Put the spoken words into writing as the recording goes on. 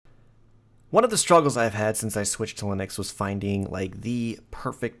One of the struggles I've had since I switched to Linux was finding like the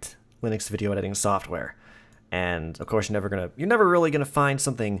perfect Linux video editing software. And of course you're never really gonna find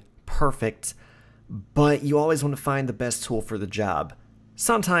something perfect, but you always want to find the best tool for the job.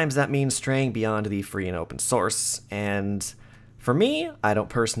 Sometimes that means straying beyond the free and open source, and for me, I don't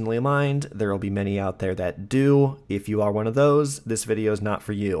personally mind. There will be many out there that do. If you are one of those, this video is not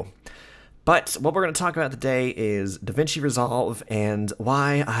for you. But what we're going to talk about today is DaVinci Resolve and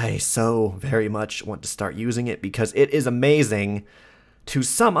why I so very much want to start using it, because it is amazing. To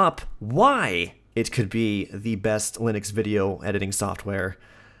sum up why it could be the best Linux video editing software,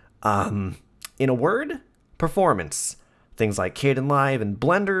 in a word, performance. Things like Kdenlive and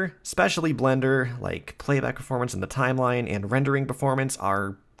Blender, especially Blender, like playback performance in the timeline and rendering performance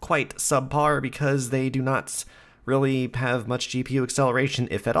are quite subpar because they do not really have much GPU acceleration,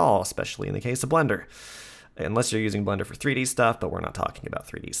 if at all, especially in the case of Blender. Unless you're using Blender for 3D stuff, but we're not talking about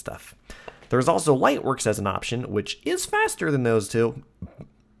 3D stuff. There's also Lightworks as an option, which is faster than those two,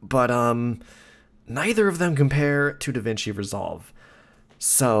 but neither of them compare to DaVinci Resolve.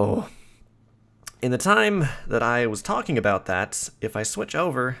 So in the time that I was talking about that, if I switch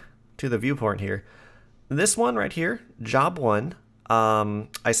over to the viewport here, this one right here, job 1,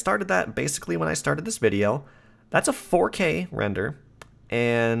 I started that basically when I started this video. That's a 4K render,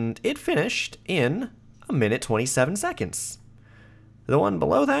 and it finished in 1 minute 27 seconds. The one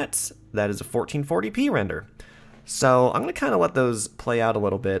below that, that is a 1440p render. So I'm going to kind of let those play out a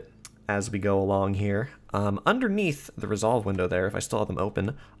little bit as we go along here. Underneath the Resolve window there, if I still have them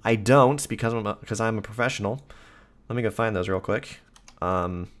open, I don't because I'm a professional. Let me go find those real quick.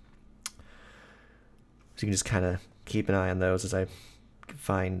 So you can just kind of keep an eye on those as I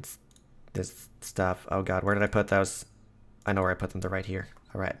find this stuff. Oh god, where did I put those? I know where I put them. They're right here.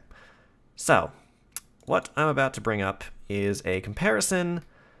 All right. So what I'm about to bring up is a comparison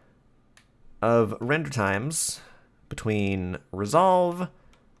of render times between Resolve,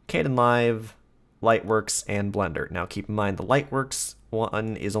 Kdenlive, Lightworks, and Blender. Now keep in mind the Lightworks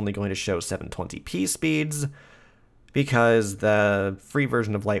one is only going to show 720p speeds because the free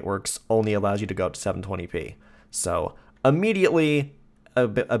version of Lightworks only allows you to go up to 720p. So immediately a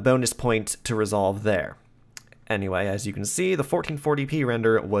bonus point to Resolve there. Anyway, as you can see, the 1440p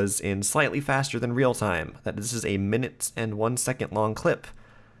render was in slightly faster than real time. This is a 1 minute and 1 second long clip.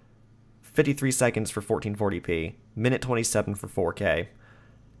 53 seconds for 1440p, 1:27 for 4K.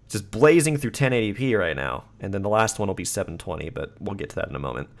 Just blazing through 1080p right now, and then the last one will be 720, but we'll get to that in a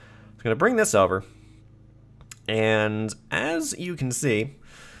moment. I'm going to bring this over, and as you can see,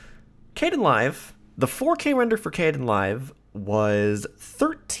 Kdenlive, the 4K render for Kdenlive was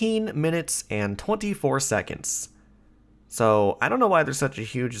 13 minutes and 24 seconds. So I don't know why there's such a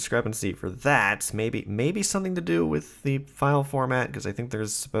huge discrepancy for that. Maybe something to do with the file format, because I think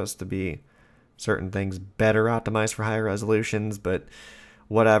there's supposed to be certain things better optimized for higher resolutions, but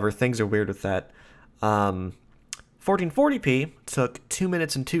whatever, things are weird with that. 1440p took 2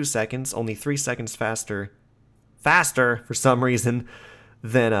 minutes and 2 seconds, only 3 seconds faster for some reason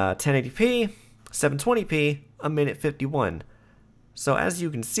than 1080p, 720p, 1:51. So as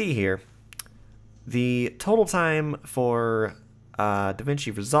you can see here, the total time for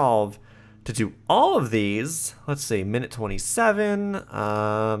DaVinci Resolve to do all of these, let's see,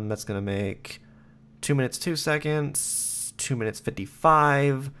 1:27, that's gonna make 2 minutes 2 seconds, 2 minutes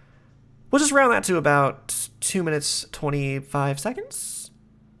 55. We'll just round that to about 2 minutes 25 seconds?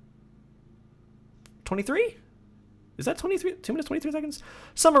 23? Is that 23? 2 minutes 23 seconds?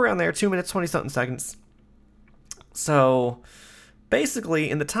 Somewhere around there, 2 minutes 20 something seconds. So basically,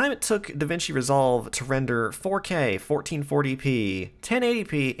 in the time it took DaVinci Resolve to render 4K, 1440p,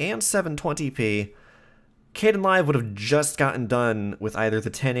 1080p, and 720p, Kdenlive would have just gotten done with either the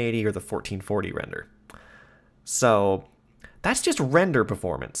 1080 or the 1440 render. So that's just render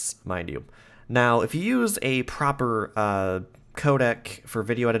performance, mind you. Now, if you use a proper codec for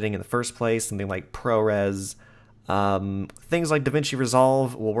video editing in the first place, something like ProRes, things like DaVinci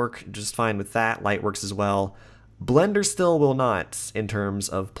Resolve will work just fine with that, Lightworks as well. Blender still will not in terms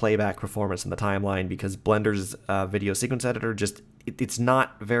of playback performance in the timeline, because Blender's video sequence editor it's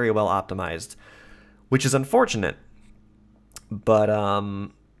not very well optimized, which is unfortunate. But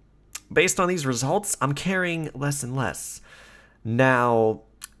based on these results, I'm caring less and less. Now,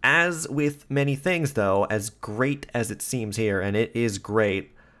 as with many things though, as great as it seems here, and it is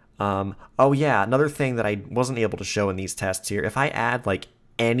great, oh yeah, another thing that I wasn't able to show in these tests here, if I add like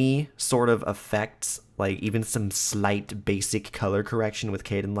any sort of effects, like even some slight basic color correction with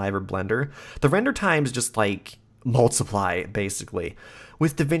Kdenlive or Blender, the render times just like multiply basically.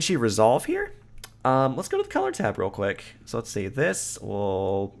 With DaVinci Resolve here, let's go to the color tab real quick. So let's see, this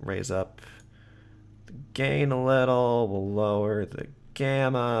will raise up gain a little, we'll lower the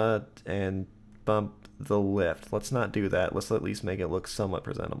gamma and bump the lift. Let's not do that. Let's at least make it look somewhat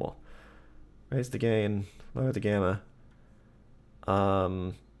presentable. Raise the gain, lower the gamma.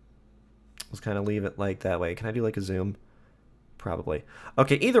 Let's kind of leave it like that way. Can I do like a zoom? Probably.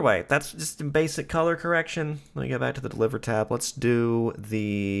 Okay, either way, that's just a basic color correction. Let me go back to the deliver tab. Let's do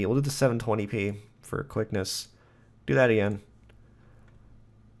the, we'll do the 720p for quickness. Do that again.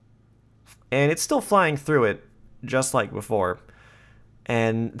 And it's still flying through it, just like before.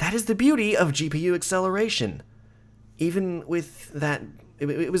 And that is the beauty of GPU acceleration. Even with that,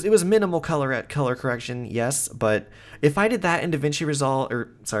 it was minimal color correction, yes, but if I did that in DaVinci Resolve,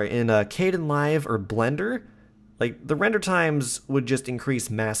 or sorry, in Kdenlive or Blender, like the render times would just increase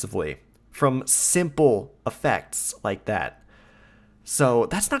massively from simple effects like that. So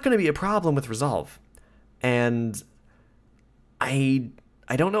that's not going to be a problem with Resolve. And I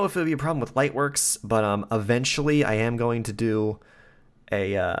don't know if it'll be a problem with Lightworks, but eventually I am going to do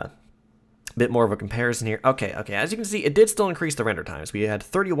a bit more of a comparison here. Okay, as you can see, it did still increase the render times. We had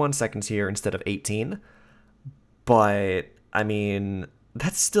 31 seconds here instead of 18, but I mean,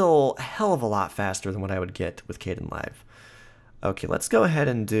 that's still a hell of a lot faster than what I would get with Kdenlive. Okay, let's go ahead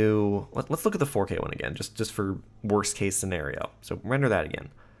and do, let's look at the 4K one again, just for worst case scenario. So render that again.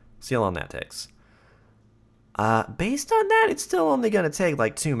 See how long that takes. Based on that, it's still only going to take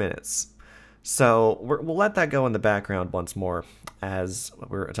like 2 minutes. So we'll let that go in the background once more as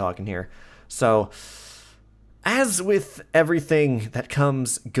we're talking here. So as with everything that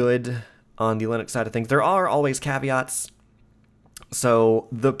comes good on the Linux side of things, there are always caveats. So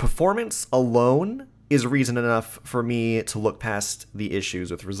the performance alone is reason enough for me to look past the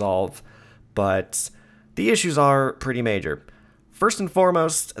issues with Resolve, but the issues are pretty major. First and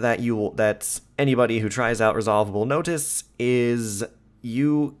foremost, that anybody who tries out Resolve will notice is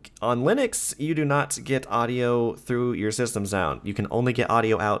on Linux, you do not get audio through your system sound. You can only get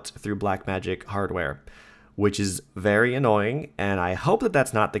audio out through Blackmagic hardware, which is very annoying, and I hope that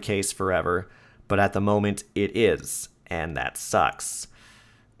that's not the case forever, but at the moment it is, and that sucks.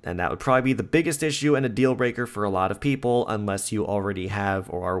 And that would probably be the biggest issue and a deal breaker for a lot of people, unless you already have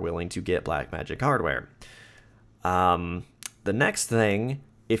or are willing to get Blackmagic hardware. The next thing,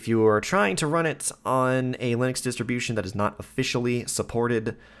 if you are trying to run it on a Linux distribution that is not officially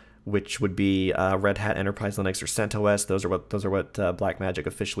supported, which would be Red Hat Enterprise Linux or CentOS, those are what Blackmagic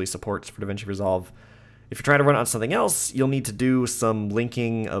officially supports for DaVinci Resolve. If you're trying to run it on something else, you'll need to do some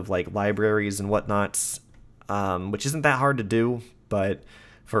linking of like libraries and whatnot, which isn't that hard to do, but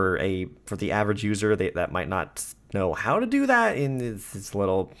for the average user, that might not know how to do that, and it's a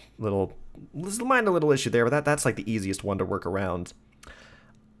little issue there, but that's like the easiest one to work around.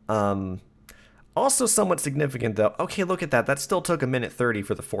 Also somewhat significant though, okay, look at that, that still took 1:30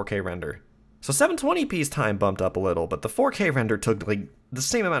 for the 4K render. So 720p's time bumped up a little, but the 4K render took like the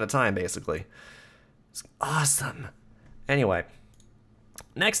same amount of time basically. It's awesome. Anyway,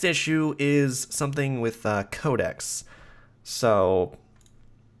 next issue is something with Codecs. So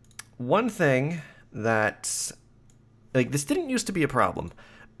one thing that, like, this didn't used to be a problem.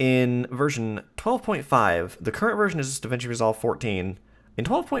 In version 12.5, the current version is just DaVinci Resolve 14. In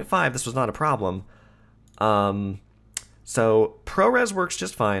 12.5, this was not a problem. So ProRes works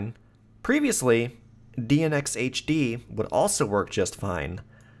just fine. Previously, DNX HD would also work just fine.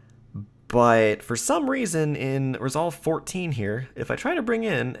 But for some reason in Resolve 14 here, if I try to bring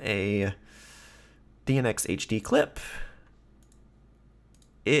in a DNX HD clip,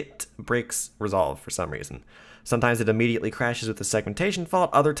 it breaks Resolve for some reason. Sometimes it immediately crashes with the segmentation fault,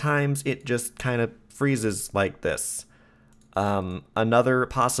 other times it just kind of freezes like this. Another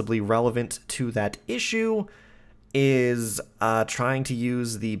possibly relevant to that issue is trying to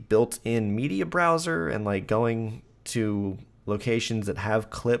use the built-in media browser and like going to locations that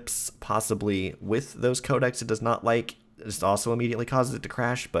have clips possibly with those codecs it does not like. It just also immediately causes it to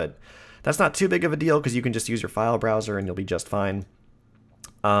crash, but that's not too big of a deal because you can just use your file browser and you'll be just fine.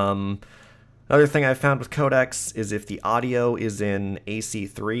 Another thing I've found with codecs is if the audio is in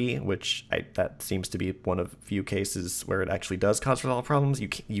AC3, which that seems to be one of few cases where it actually does cause Resolve problems,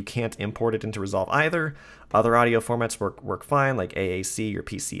 you can't import it into Resolve either. Other audio formats work fine, like AAC or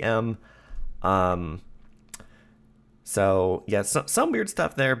PCM. So yeah, some weird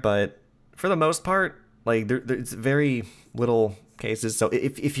stuff there, but for the most part, like it's very little cases. So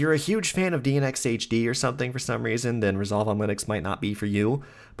if you're a huge fan of DNX HD or something for some reason, then Resolve on Linux might not be for you.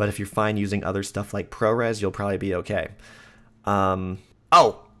 But if you're fine using other stuff like ProRes, you'll probably be okay. Oh,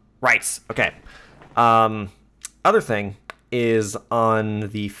 right, okay. Other thing is on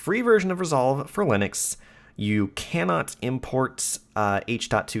the free version of Resolve for Linux, you cannot import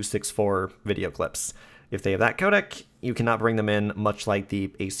H.264 video clips. If they have that codec, you cannot bring them in, much like the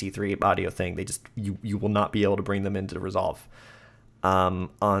AC3 audio thing. They just, you will not be able to bring them into Resolve.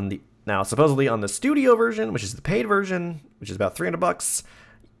 Now, supposedly on the studio version, which is the paid version, which is about $300,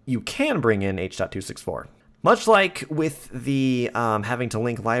 you can bring in H.264. Much like with the having to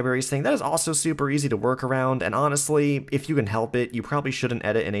link libraries thing, that is also super easy to work around, and honestly, if you can help it, you probably shouldn't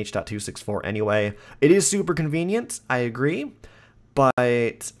edit in H.264 anyway. It is super convenient, I agree,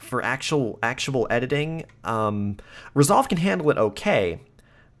 but for actual editing, Resolve can handle it okay.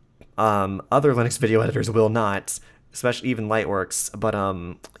 Other Linux video editors will not, especially even Lightworks, but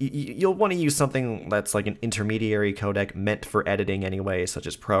you'll want to use something that's like an intermediary codec meant for editing anyway, such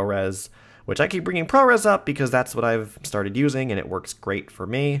as ProRes, which I keep bringing ProRes up because that's what I've started using and it works great for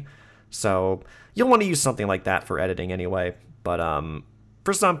me. So you'll want to use something like that for editing anyway. But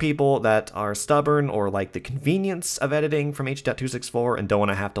for some people that are stubborn or like the convenience of editing from H.264 and don't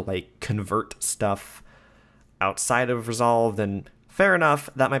want to have to like convert stuff outside of Resolve, then fair enough,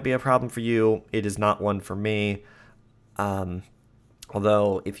 that might be a problem for you. It is not one for me.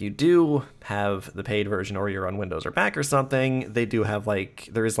 Although if you do have the paid version or you're on Windows or Mac or something, they do have like,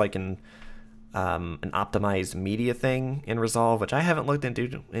 there is like an optimized media thing in Resolve, which I haven't looked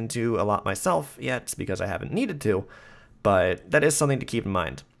into a lot myself yet because I haven't needed to, but that is something to keep in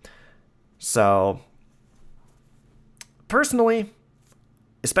mind. So personally,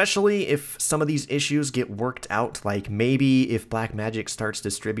 especially if some of these issues get worked out, like maybe if Blackmagic starts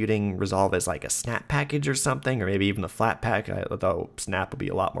distributing Resolve as like a snap package or something, or maybe even a flat pack, although snap would be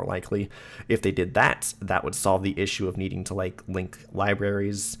a lot more likely. If they did that, that would solve the issue of needing to like link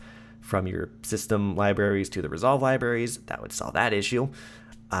libraries from your system libraries to the Resolve libraries. That would solve that issue.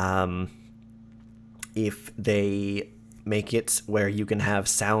 If they make it where you can have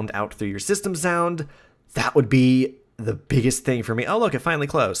sound out through your system sound, that would be the biggest thing for me. Oh, look, it finally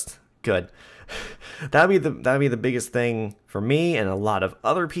closed. Good. That'd be the biggest thing for me and a lot of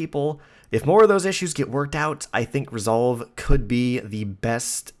other people. If more of those issues get worked out, I think Resolve could be the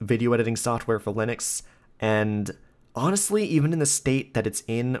best video editing software for Linux. And honestly, even in the state that it's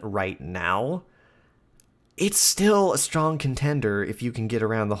in right now, it's still a strong contender if you can get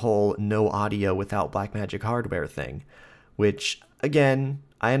around the whole no audio without Blackmagic hardware thing, which, again,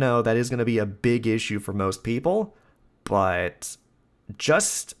 I know that is going to be a big issue for most people, but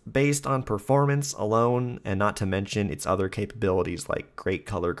just based on performance alone, and not to mention its other capabilities like great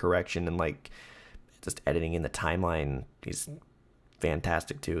color correction and like just editing in the timeline is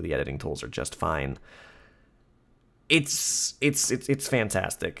fantastic too. The editing tools are just fine. It's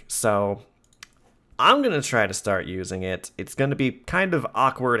fantastic. So I'm gonna try to start using it. It's gonna be kind of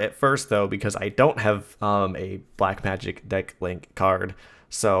awkward at first though, because I don't have a Blackmagic Deck Link card.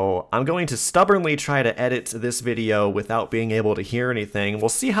 So I'm going to stubbornly try to edit this video without being able to hear anything. We'll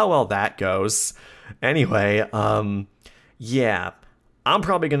see how well that goes. Anyway, yeah, I'm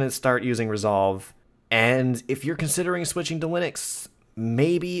probably going to start using Resolve. And if you're considering switching to Linux,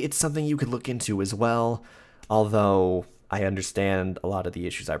 maybe it's something you could look into as well. Although I understand a lot of the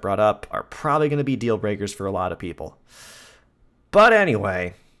issues I brought up are probably going to be deal breakers for a lot of people. But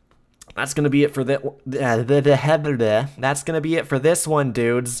anyway, that's going to be it for that's going to be it for this one,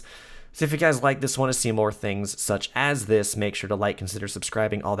 dudes. So if you guys like this, want to see more things such as this, make sure to like, consider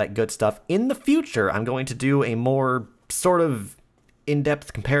subscribing, all that good stuff. In the future, I'm going to do a more sort of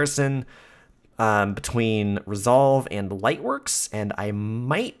in-depth comparison between Resolve and Lightworks, and I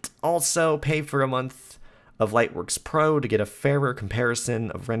might also pay for a month of Lightworks Pro to get a fairer comparison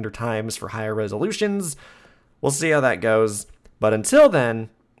of render times for higher resolutions. We'll see how that goes. But until then,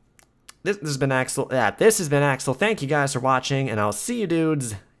 this has been Axel. This has been Axel. Thank you guys for watching, and I'll see you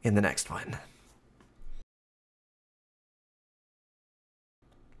dudes in the next one.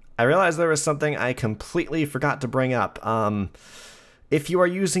 I realized there was something I completely forgot to bring up. If you are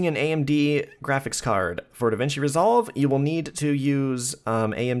using an AMD graphics card for DaVinci Resolve, you will need to use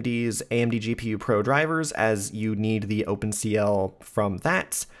AMD's AMD GPU Pro drivers, as you need the OpenCL from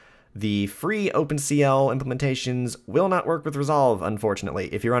that. The free OpenCL implementations will not work with Resolve,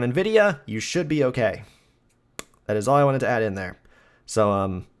 unfortunately. If you're on Nvidia, you should be okay. That is all I wanted to add in there.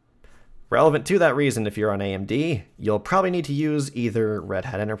 So, relevant to that reason, if you're on AMD, you'll probably need to use either Red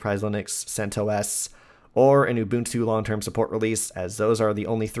Hat Enterprise Linux, CentOS, or an Ubuntu long-term support release, as those are the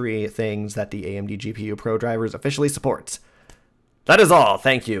only three things that the AMD GPU Pro drivers officially support. That is all.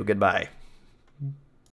 Thank you. Goodbye.